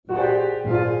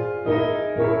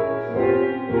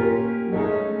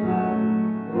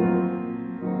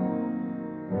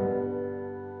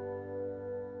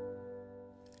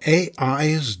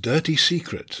AI's Dirty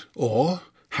Secret, or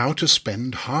How to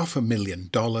Spend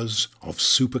 $500,000 of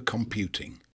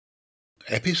Supercomputing.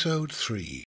 Episode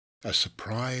 3, A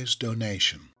Surprise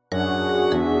Donation.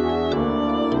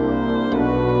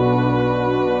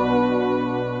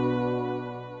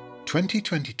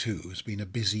 "2022 has been a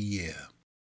busy year.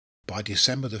 By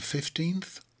December the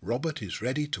 15th, Robert is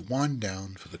ready to wind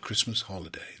down for the Christmas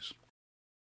holidays.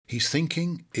 He's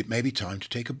thinking it may be time to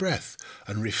take a breath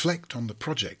and reflect on the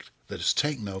project that has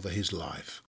taken over his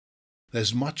life.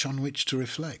 There's much on which to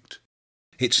reflect.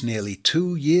 It's nearly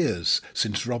 2 years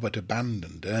since Robert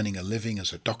abandoned earning a living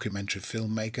as a documentary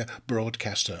filmmaker,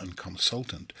 broadcaster and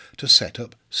consultant to set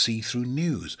up See Through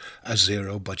News, a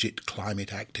zero-budget climate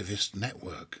activist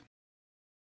network.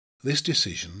 This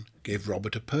decision gave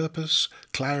Robert a purpose,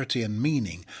 clarity and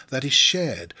meaning that is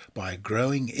shared by a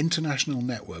growing international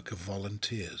network of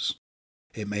volunteers.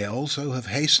 It may also have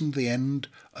hastened the end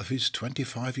of his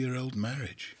 25-year-old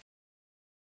marriage.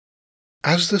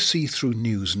 As the See Through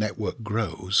News network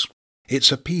grows,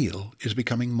 its appeal is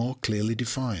becoming more clearly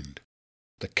defined.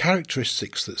 The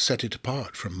characteristics that set it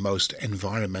apart from most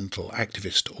environmental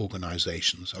activist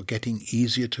organisations are getting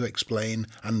easier to explain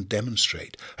and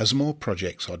demonstrate as more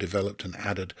projects are developed and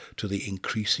added to the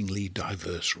increasingly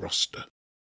diverse roster.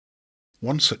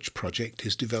 One such project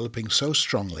is developing so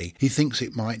strongly he thinks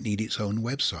it might need its own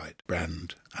website,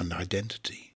 brand and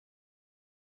identity.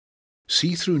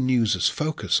 See Through News'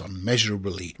 focus on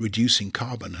measurably reducing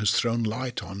carbon has thrown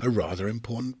light on a rather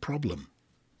important problem: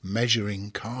 measuring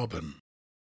carbon.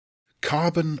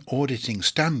 Carbon auditing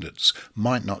standards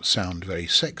might not sound very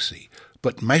sexy,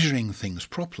 but measuring things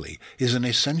properly is an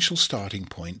essential starting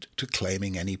point to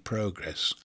claiming any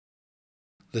progress.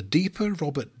 The deeper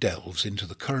Robert delves into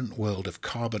the current world of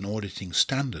carbon auditing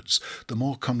standards, the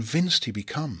more convinced he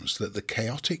becomes that the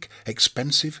chaotic,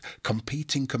 expensive,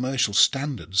 competing commercial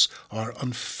standards are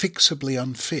unfixably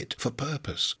unfit for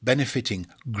purpose, benefiting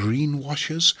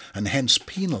greenwashers and hence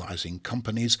penalising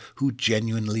companies who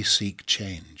genuinely seek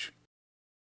change.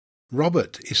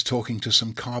 Robert is talking to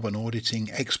some carbon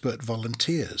auditing expert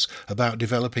volunteers about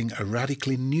developing a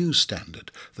radically new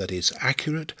standard that is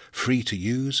accurate, free to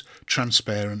use,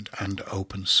 transparent and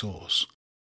open source.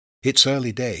 It's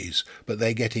early days, but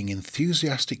they're getting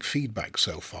enthusiastic feedback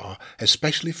so far,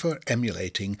 especially for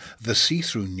emulating the See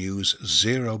Through News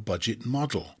zero-budget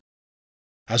model.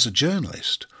 As a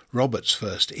journalist, Robert's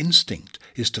first instinct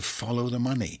is to follow the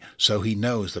money, so he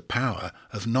knows the power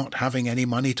of not having any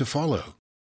money to follow.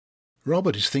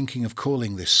 Robert is thinking of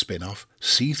calling this spin-off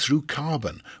See Through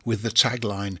Carbon, with the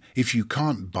tagline, "If you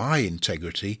can't buy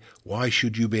integrity, why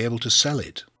should you be able to sell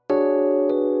it?"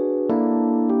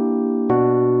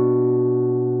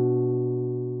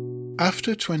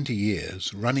 After 20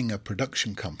 years running a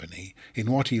production company in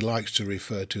what he likes to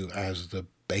refer to as the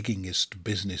beggingest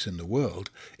business in the world,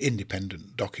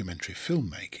 independent documentary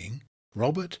filmmaking,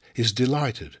 Robert is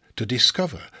delighted to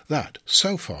discover that,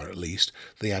 so far at least,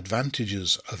 the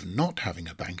advantages of not having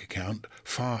a bank account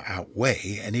far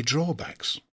outweigh any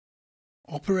drawbacks.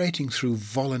 Operating through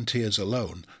volunteers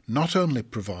alone not only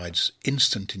provides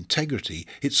instant integrity,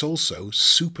 it's also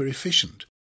super efficient.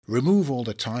 Remove all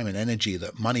the time and energy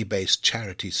that money-based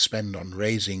charities spend on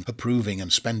raising, approving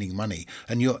and spending money,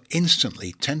 and you're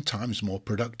instantly 10 times more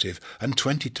productive and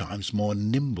 20 times more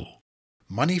nimble.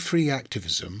 Money-free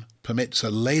activism permits a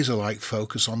laser-like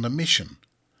focus on the mission.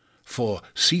 For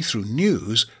See Through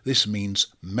News, this means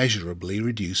measurably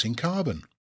reducing carbon.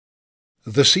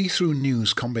 The See Through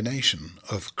News combination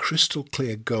of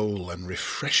crystal-clear goal and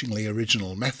refreshingly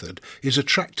original method is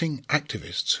attracting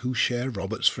activists who share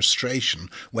Robert's frustration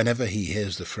whenever he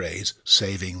hears the phrase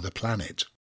 "saving the planet."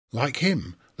 Like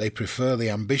him, they prefer the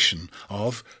ambition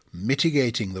of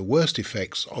mitigating the worst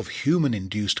effects of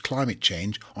human-induced climate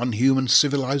change on human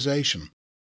civilization.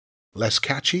 Less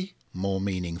catchy, more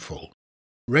meaningful.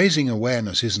 Raising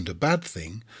awareness isn't a bad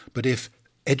thing, but if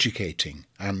educating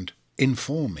and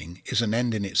informing is an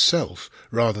end in itself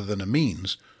rather than a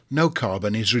means, no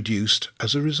carbon is reduced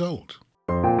as a result.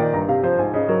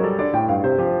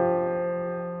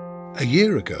 A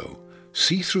year ago,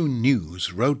 See Through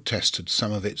News road-tested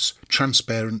some of its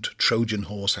transparent Trojan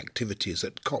horse activities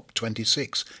at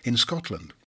COP26 in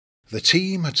Scotland. The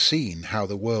team had seen how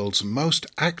the world's most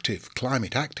active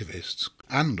climate activists,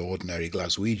 and ordinary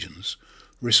Glaswegians,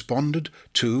 responded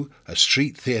to a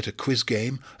street theatre quiz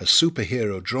game, a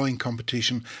superhero drawing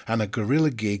competition and a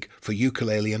guerrilla gig for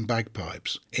ukulele and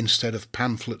bagpipes, instead of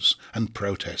pamphlets and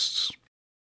protests.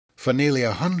 For nearly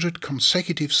 100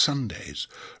 consecutive Sundays,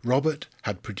 Robert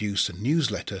had produced a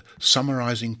newsletter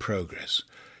summarising progress.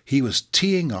 He was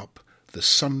teeing up the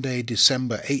Sunday,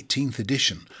 December 18th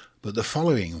edition but the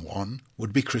following one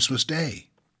would be Christmas Day.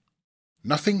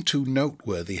 Nothing too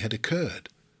noteworthy had occurred,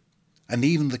 and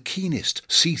even the keenest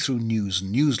See-Through News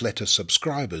newsletter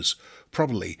subscribers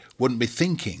probably wouldn't be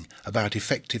thinking about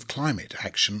effective climate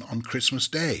action on Christmas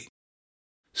Day.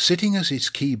 Sitting at his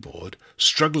keyboard,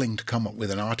 struggling to come up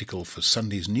with an article for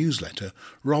Sunday's newsletter,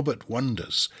 Robert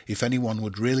wonders if anyone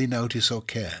would really notice or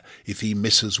care if he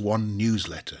misses one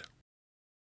newsletter.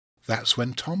 That's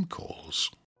when Tom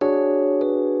calls.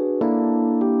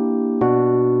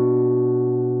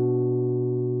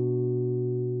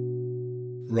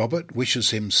 Robert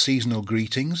wishes him seasonal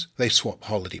greetings. They swap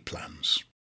holiday plans.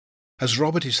 As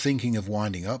Robert is thinking of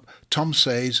winding up, Tom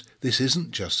says this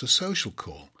isn't just a social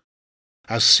call.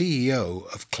 As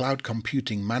CEO of cloud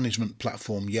computing management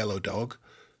platform Yellow Dog,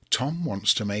 Tom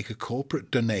wants to make a corporate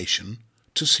donation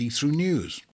to See-Through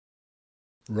News.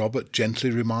 Robert gently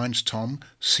reminds Tom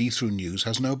See-Through News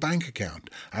has no bank account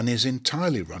and is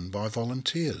entirely run by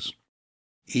volunteers.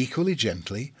 Equally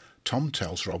gently, Tom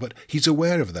tells Robert he's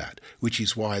aware of that, which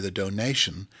is why the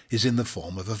donation is in the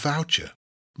form of a voucher,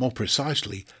 more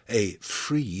precisely, a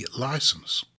free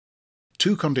license.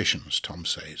 2 conditions, Tom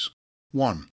says.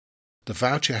 1. The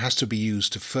voucher has to be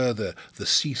used to further the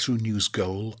See-Through News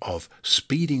goal of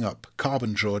speeding up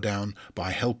carbon drawdown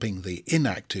by helping the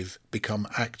inactive become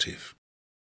active.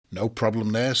 No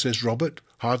problem there, says Robert,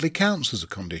 hardly counts as a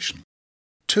condition.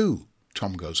 2,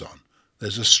 Tom goes on,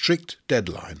 there's a strict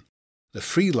deadline. The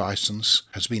free license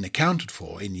has been accounted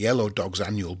for in Yellow Dog's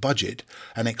annual budget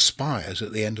and expires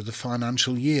at the end of the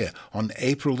financial year on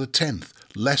April the 10th,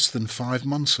 less than 5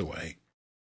 months away.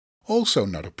 Also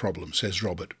not a problem, says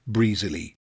Robert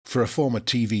breezily. For a former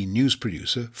TV news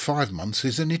producer, 5 months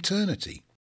is an eternity.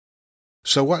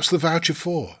 So what's the voucher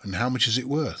for, and how much is it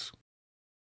worth?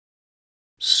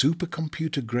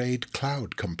 Supercomputer-grade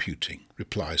cloud computing,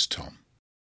 replies Tom.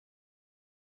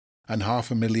 And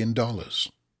 $500,000.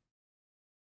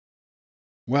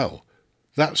 Well,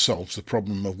 that solves the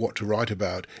problem of what to write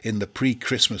about in the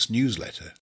pre-Christmas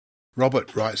newsletter.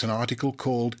 Robert writes an article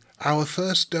called Our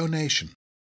First Donation.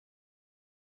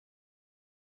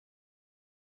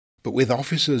 But with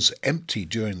offices empty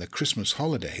during the Christmas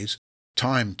holidays,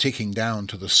 time ticking down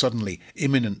to the suddenly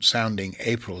imminent-sounding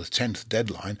April 10th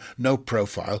deadline, no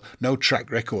profile, no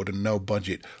track record and no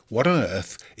budget, what on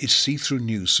earth is See-Through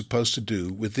News supposed to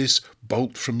do with this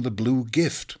bolt-from-the-blue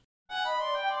gift?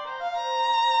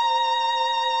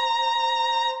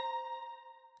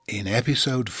 In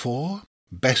episode 4,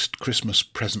 Best Christmas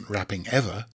Present Wrapping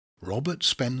Ever, Robert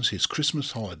spends his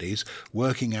Christmas holidays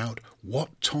working out what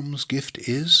Tom's gift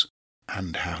is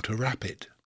and how to wrap it.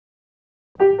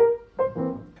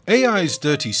 AI's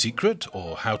Dirty Secret,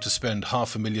 or How to Spend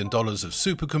 $500,000 of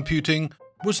Supercomputing,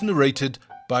 was narrated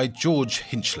by George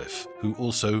Hinchliffe, who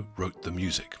also wrote the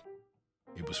music.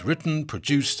 It was written,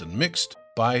 produced and mixed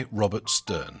by Robert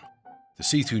Stern. The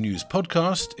See-Through News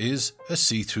podcast is a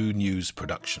See-Through News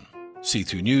production.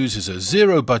 See-Through News is a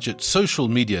zero-budget social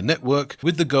media network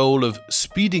with the goal of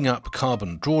speeding up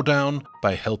carbon drawdown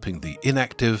by helping the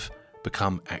inactive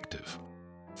become active.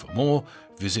 For more,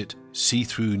 visit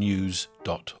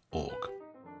seethroughnews.org.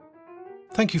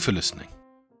 Thank you for listening.